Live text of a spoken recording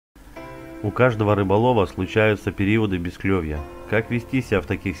У каждого рыболова случаются периоды бесклёвья. Как вести себя в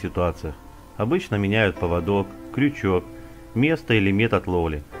таких ситуациях? Обычно меняют поводок, крючок, место или метод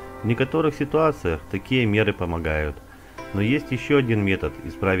ловли. В некоторых ситуациях такие меры помогают. Но есть еще один метод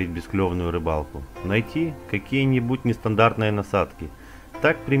исправить бесклёвную рыбалку. Найти какие-нибудь нестандартные насадки.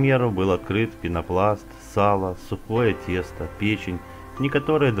 Так, к примеру, был открыт пенопласт, сало, сухое тесто, печень,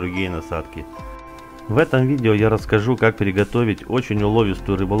 некоторые другие насадки. В этом видео я расскажу, как приготовить очень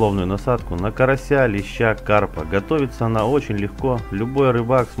уловистую рыболовную насадку на карася, леща, карпа. Готовится она очень легко, любой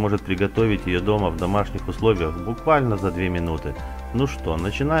рыбак сможет приготовить ее дома в домашних условиях буквально за 2 минуты. Ну что,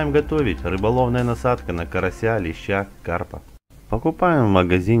 начинаем готовить. Рыболовная насадка на карася, леща, карпа. Покупаем в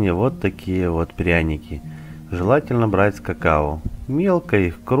магазине вот такие вот пряники. Желательно брать с какао. Мелко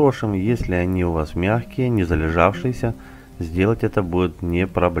их крошим, если они у вас мягкие, не залежавшиеся, сделать это будет не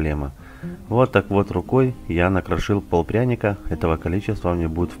проблема. Вот так вот рукой я накрошил полпряника, этого количества мне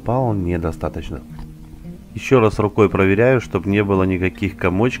будет вполне достаточно. Еще раз рукой проверяю, чтобы не было никаких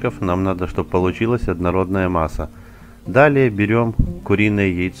комочков, нам надо, чтобы получилась однородная масса. Далее берем куриное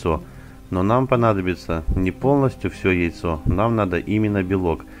яйцо, но нам понадобится не полностью все яйцо, нам надо именно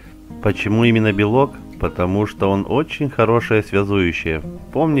белок. Почему именно белок? Потому что он очень хорошее связующее.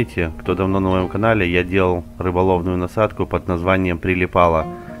 Помните, кто давно на моем канале, я делал рыболовную насадку под названием «Прилипала».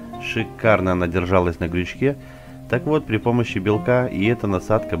 Шикарно она держалась на крючке. Так вот, при помощи белка и эта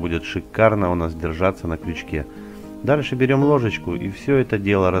насадка будет шикарно у нас держаться на крючке. Дальше берем ложечку и все это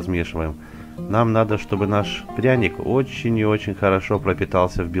дело размешиваем. Нам надо, чтобы наш пряник очень и очень хорошо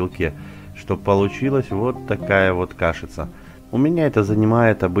пропитался в белке, чтобы получилась вот такая вот кашица. У меня это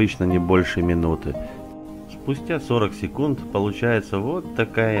занимает обычно не больше минуты. Спустя 40 секунд получается вот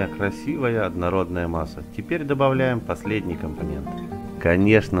такая красивая однородная масса. Теперь добавляем последний компонент.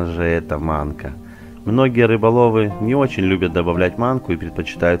 Конечно же, это манка. Многие рыболовы не очень любят добавлять манку и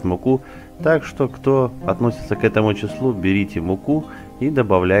предпочитают муку, так что кто относится к этому числу, берите муку и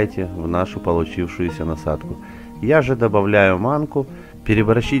добавляйте в нашу получившуюся насадку. Я же добавляю манку.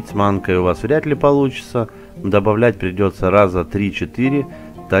 Переборщить с манкой у вас вряд ли получится. Добавлять придется раза 3-4,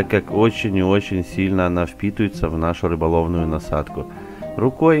 так как очень и очень сильно она впитывается в нашу рыболовную насадку.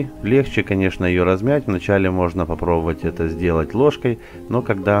 Рукой легче, конечно, ее размять. Вначале можно попробовать это сделать ложкой, но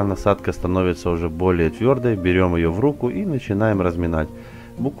когда насадка становится уже более твердой, берем ее в руку и начинаем разминать.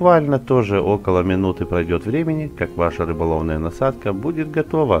 Буквально тоже около минуты пройдет времени, как ваша рыболовная насадка будет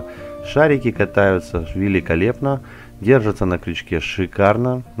готова. Шарики катаются великолепно, держатся на крючке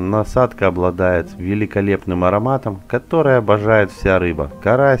шикарно. Насадка обладает великолепным ароматом, который обожает вся рыба.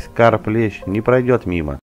 Карась, карп, лещ не пройдет мимо.